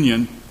the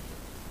opinion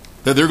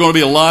that there are going to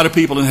be a lot of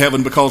people in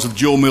heaven because of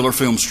Joe Miller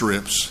film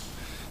strips.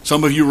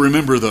 Some of you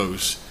remember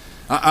those.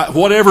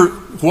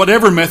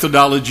 Whatever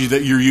methodology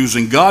that you're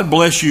using, God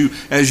bless you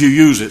as you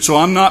use it. So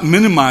I'm not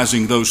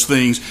minimizing those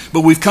things,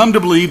 but we've come to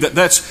believe that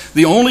that's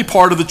the only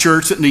part of the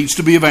church that needs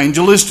to be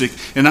evangelistic.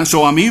 And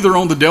so I'm either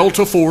on the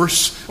Delta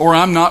Force or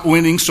I'm not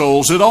winning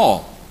souls at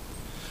all.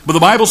 But the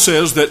Bible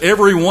says that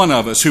every one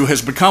of us who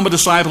has become a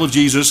disciple of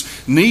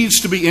Jesus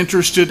needs to be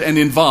interested and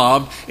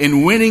involved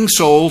in winning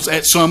souls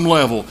at some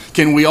level.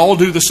 Can we all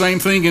do the same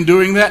thing in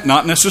doing that?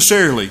 Not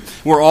necessarily.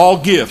 We're all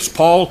gifts.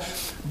 Paul,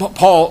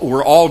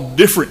 we're all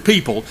different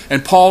people,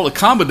 and Paul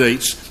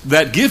accommodates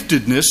that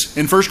giftedness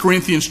in 1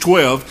 Corinthians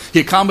 12. He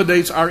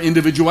accommodates our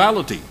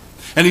individuality.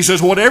 And he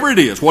says, whatever it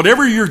is,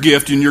 whatever your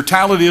gift and your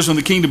talent is in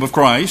the kingdom of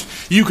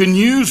Christ, you can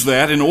use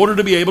that in order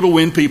to be able to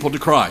win people to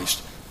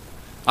Christ.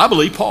 I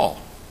believe Paul,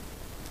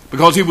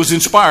 because he was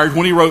inspired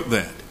when he wrote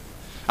that.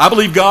 I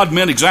believe God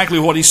meant exactly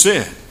what he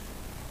said.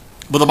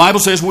 But the Bible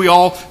says we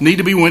all need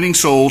to be winning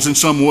souls in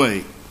some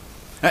way.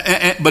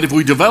 But if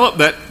we develop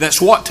that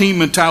SWAT team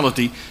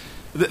mentality,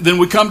 then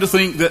we come to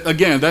think that,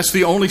 again, that's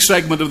the only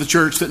segment of the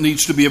church that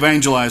needs to be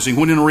evangelizing,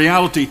 when in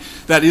reality,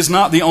 that is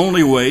not the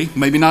only way,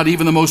 maybe not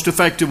even the most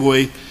effective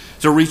way,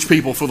 to reach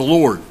people for the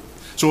Lord.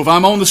 So if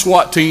I'm on the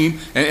SWAT team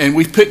and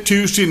we've picked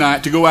Tuesday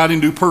night to go out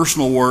and do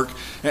personal work,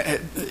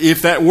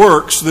 if that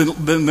works,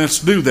 then let's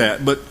do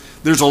that. But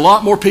there's a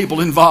lot more people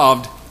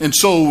involved in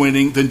soul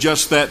winning than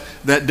just that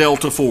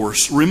Delta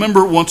Force.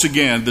 Remember, once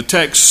again, the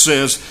text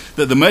says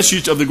that the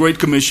message of the Great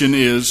Commission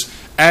is,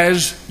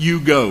 as you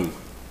go.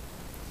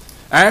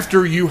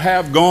 After you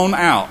have gone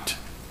out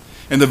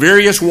in the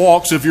various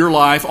walks of your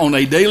life on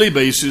a daily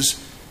basis,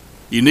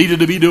 you needed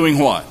to be doing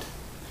what?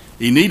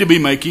 You need to be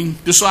making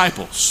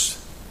disciples.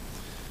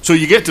 So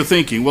you get to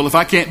thinking, well, if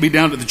I can't be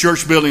down at the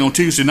church building on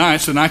Tuesday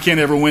nights, then I can't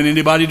ever win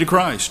anybody to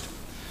Christ.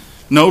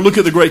 No, look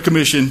at the Great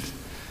Commission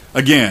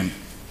again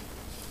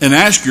and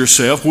ask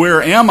yourself,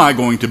 where am I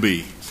going to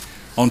be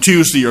on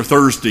Tuesday or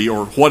Thursday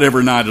or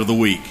whatever night of the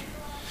week?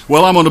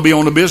 Well, I'm going to be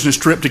on a business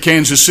trip to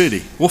Kansas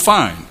City. Well,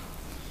 fine.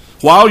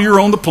 While you're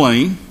on the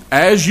plane,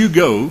 as you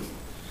go,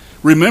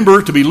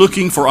 remember to be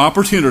looking for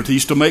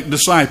opportunities to make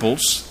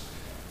disciples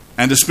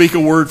and to speak a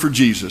word for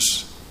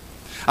Jesus.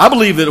 I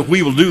believe that if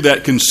we will do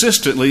that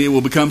consistently, it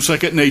will become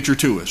second nature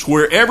to us.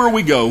 Wherever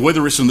we go,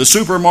 whether it's in the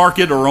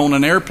supermarket or on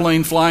an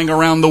airplane flying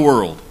around the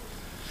world,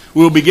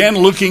 we'll begin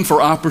looking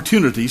for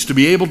opportunities to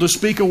be able to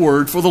speak a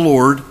word for the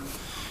Lord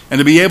and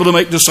to be able to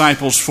make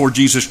disciples for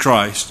Jesus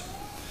Christ.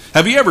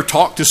 Have you ever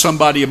talked to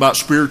somebody about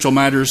spiritual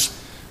matters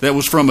that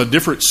was from a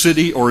different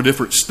city or a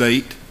different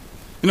state?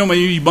 You know,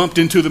 maybe you bumped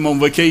into them on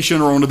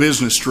vacation or on a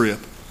business trip,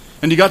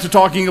 and you got to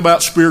talking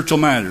about spiritual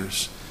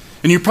matters.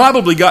 And you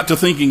probably got to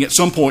thinking at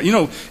some point, you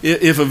know,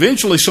 if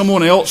eventually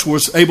someone else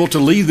was able to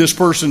lead this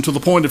person to the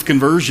point of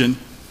conversion,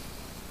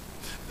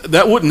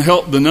 that wouldn't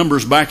help the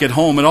numbers back at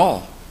home at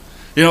all.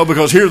 You know,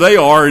 because here they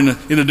are in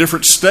a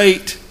different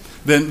state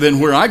than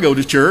where I go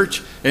to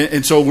church,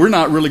 and so we're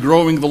not really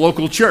growing the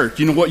local church.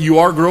 You know what you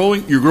are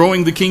growing? You're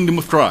growing the kingdom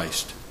of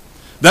Christ.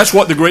 That's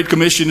what the Great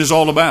Commission is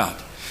all about.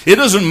 It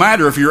doesn't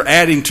matter if you're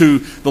adding to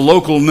the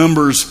local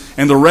numbers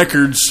and the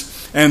records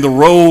and the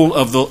role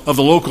of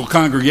the local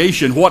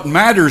congregation. What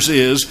matters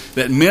is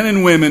that men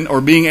and women are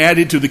being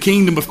added to the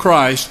kingdom of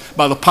Christ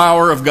by the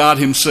power of God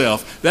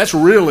Himself. That's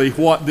really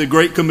what the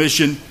Great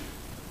Commission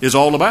is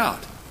all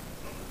about.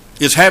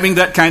 It's having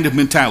that kind of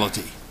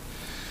mentality.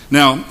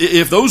 Now,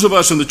 if those of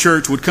us in the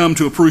church would come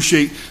to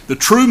appreciate the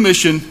true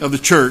mission of the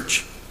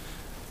church,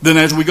 then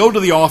as we go to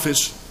the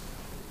office,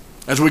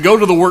 as we go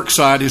to the work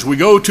site, as we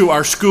go to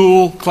our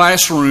school,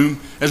 classroom,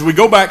 as we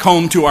go back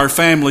home to our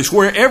families,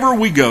 wherever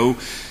we go,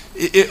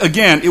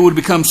 it would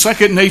become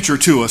second nature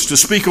to us to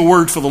speak a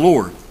word for the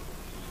Lord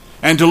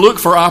and to look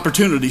for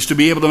opportunities to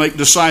be able to make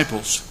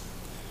disciples.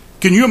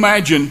 Can you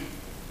imagine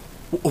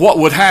what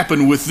would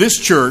happen with this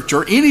church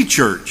or any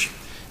church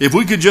if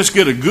we could just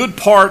get a good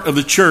part of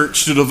the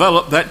church to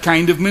develop that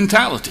kind of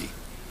mentality?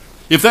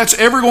 If that's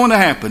ever going to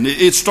happen,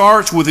 it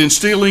starts with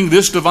instilling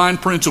this divine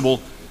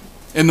principle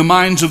in the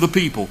minds of the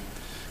people.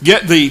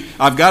 Get the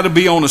I've got to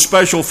be on a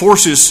special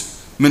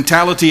forces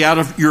mentality out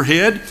of your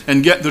head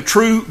and get the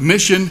true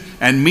mission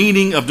and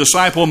meaning of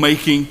disciple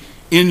making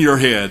in your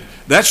head.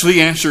 That's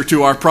the answer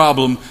to our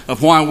problem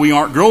of why we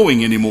aren't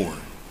growing anymore.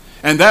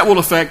 And that will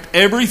affect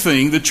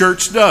everything the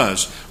church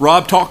does.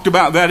 Rob talked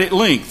about that at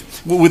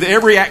length. With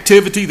every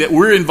activity that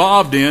we're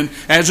involved in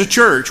as a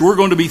church, we're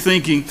going to be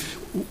thinking,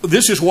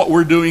 this is what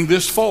we're doing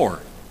this for.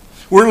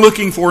 We're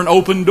looking for an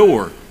open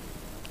door.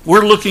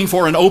 We're looking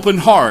for an open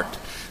heart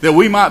that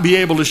we might be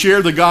able to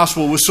share the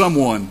gospel with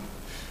someone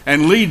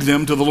and lead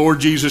them to the Lord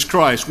Jesus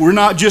Christ. We're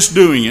not just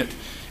doing it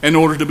in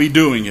order to be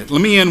doing it.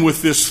 Let me end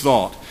with this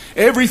thought.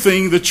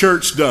 Everything the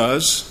church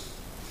does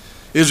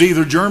is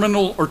either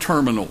germinal or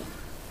terminal.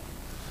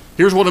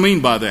 Here's what I mean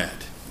by that.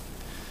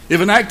 If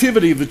an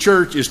activity of the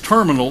church is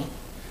terminal,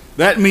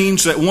 that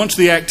means that once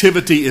the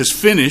activity is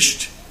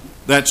finished,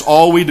 that's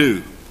all we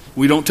do.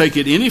 We don't take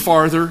it any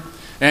farther,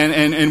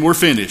 and we're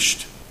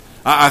finished.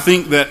 I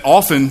think that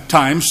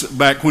oftentimes,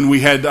 back when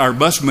we had our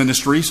bus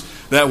ministries,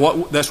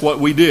 that's what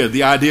we did.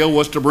 The idea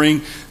was to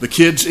bring the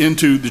kids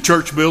into the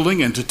church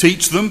building and to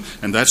teach them,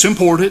 and that's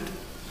important.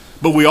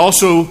 But we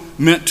also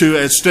meant to,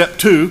 as step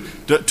 2,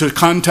 to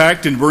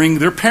contact and bring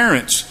their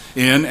parents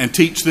in and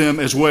teach them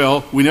as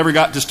well. We never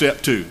got to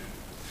step 2.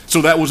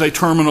 So that was a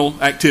terminal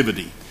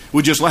activity.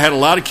 We just had a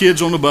lot of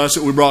kids on the bus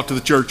that we brought to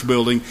the church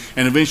building,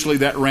 and eventually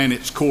that ran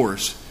its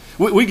course.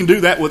 We can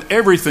do that with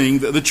everything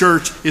that the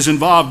church is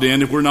involved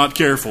in if we're not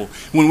careful.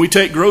 When we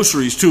take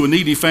groceries to a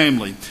needy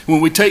family, when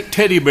we take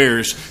teddy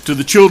bears to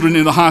the children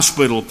in the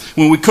hospital,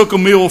 when we cook a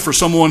meal for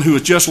someone who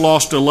has just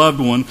lost a loved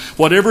one,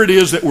 whatever it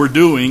is that we're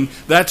doing,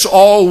 that's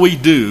all we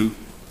do,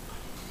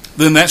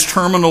 then that's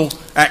terminal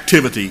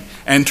activity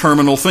and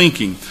terminal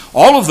thinking.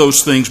 All of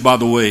those things, by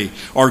the way,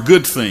 are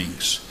good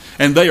things,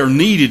 and they are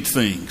needed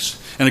things.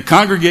 And a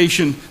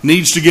congregation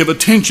needs to give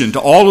attention to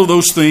all of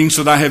those things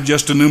that I have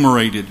just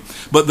enumerated.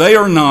 But they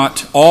are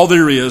not all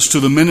there is to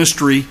the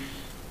ministry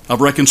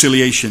of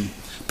reconciliation.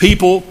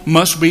 People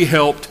must be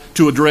helped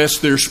to address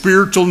their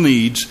spiritual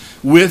needs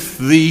with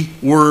the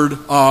Word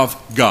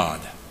of God.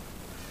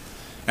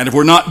 And if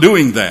we're not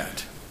doing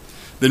that,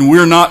 then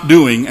we're not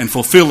doing and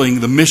fulfilling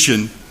the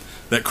mission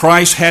that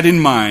Christ had in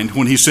mind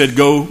when He said,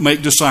 "Go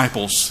make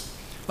disciples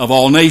of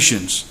all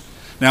nations."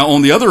 Now,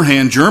 on the other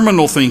hand,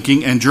 germinal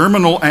thinking and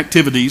germinal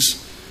activities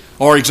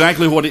are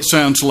exactly what it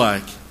sounds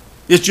like.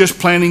 It's just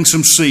planting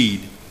some seed.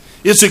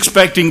 It's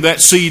expecting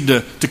that seed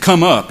to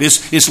come up.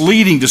 It's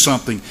leading to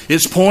something.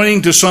 It's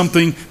pointing to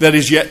something that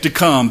is yet to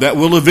come, that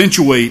will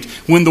eventuate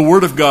when the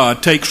Word of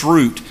God takes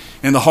root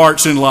in the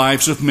hearts and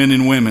lives of men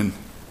and women.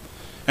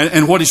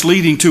 And what it's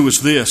leading to is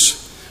this.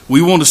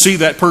 We want to see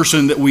that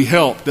person that we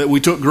helped, that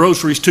we took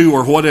groceries to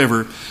or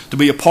whatever, to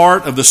be a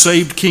part of the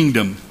saved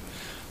kingdom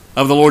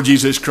of the Lord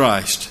Jesus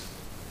Christ.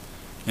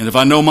 And if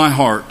I know my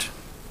heart,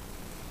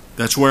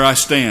 that's where I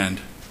stand.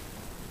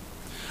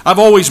 I've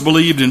always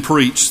believed and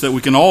preached that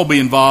we can all be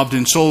involved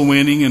in soul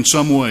winning in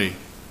some way,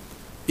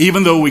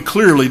 even though we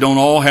clearly don't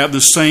all have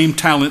the same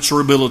talents or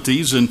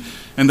abilities, and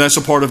that's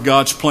a part of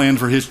God's plan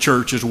for His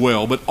church as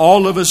well. But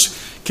all of us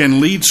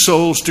can lead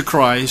souls to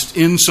Christ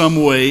in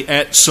some way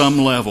at some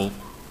level.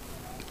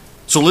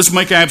 So let's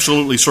make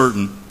absolutely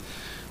certain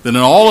that in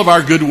all of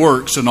our good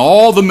works and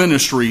all the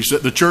ministries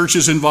that the church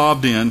is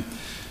involved in,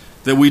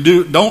 that we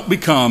don't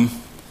become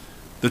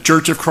the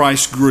Church of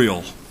Christ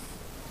grill.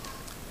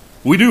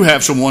 We do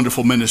have some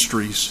wonderful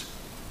ministries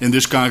in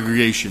this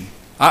congregation.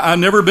 I've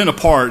never been a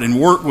part and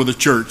worked with a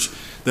church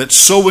that's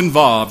so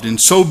involved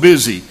and so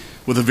busy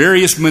with the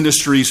various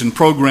ministries and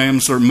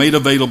programs that are made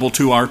available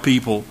to our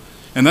people.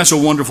 And that's a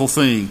wonderful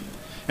thing.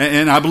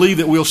 And I believe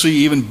that we'll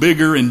see even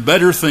bigger and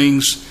better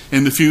things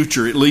in the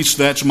future. At least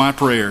that's my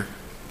prayer.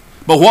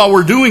 But while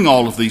we're doing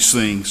all of these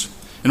things,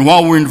 and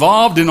while we're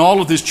involved in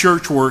all of this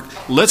church work,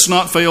 let's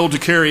not fail to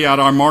carry out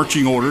our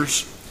marching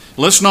orders.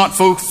 Let's not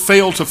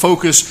fail to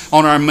focus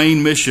on our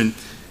main mission.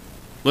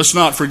 Let's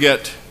not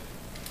forget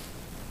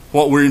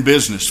what we're in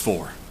business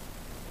for.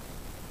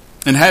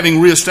 And having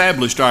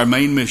reestablished our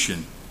main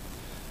mission,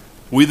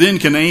 we then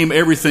can aim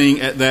everything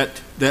at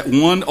that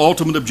one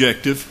ultimate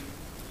objective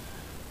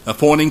of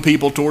pointing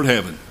people toward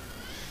heaven.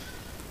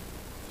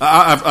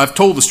 I've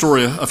told the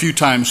story a few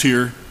times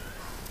here,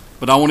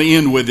 but I want to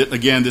end with it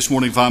again this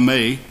morning, if I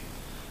may,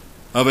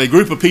 of a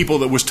group of people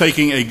that was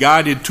taking a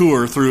guided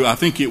tour through, I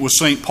think it was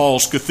St.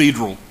 Paul's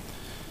Cathedral,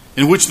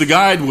 in which the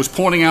guide was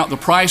pointing out the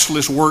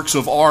priceless works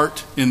of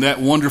art in that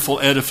wonderful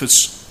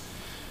edifice,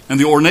 and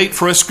the ornate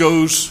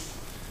frescoes,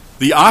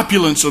 the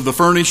opulence of the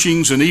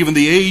furnishings, and even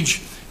the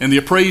age and the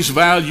appraised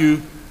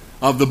value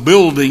of the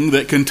building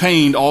that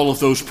contained all of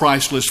those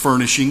priceless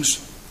furnishings.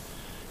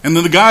 And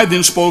then the guide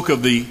then spoke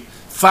of the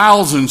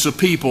thousands of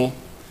people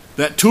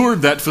that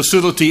toured that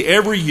facility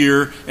every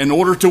year in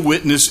order to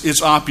witness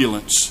its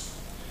opulence.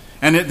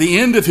 And at the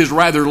end of his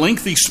rather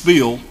lengthy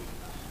spiel,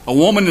 a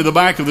woman in the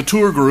back of the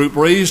tour group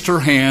raised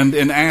her hand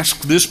and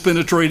asked this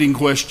penetrating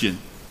question: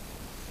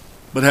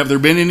 "But have there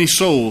been any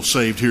souls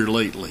saved here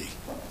lately?"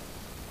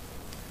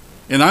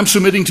 And I'm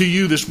submitting to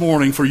you this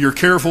morning for your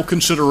careful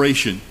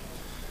consideration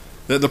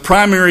that the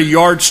primary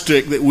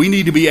yardstick that we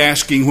need to be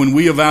asking when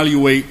we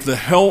evaluate the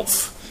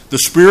health, the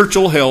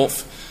spiritual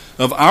health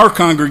of our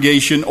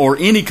congregation or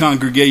any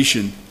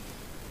congregation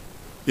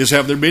is,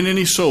 have there been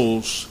any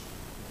souls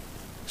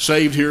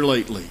saved here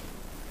lately?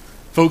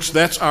 Folks,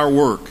 that's our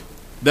work.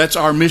 That's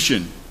our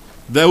mission.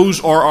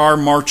 Those are our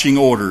marching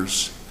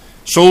orders.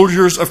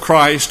 Soldiers of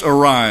Christ,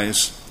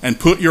 arise and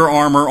put your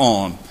armor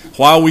on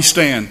while we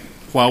stand,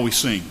 while we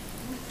sing.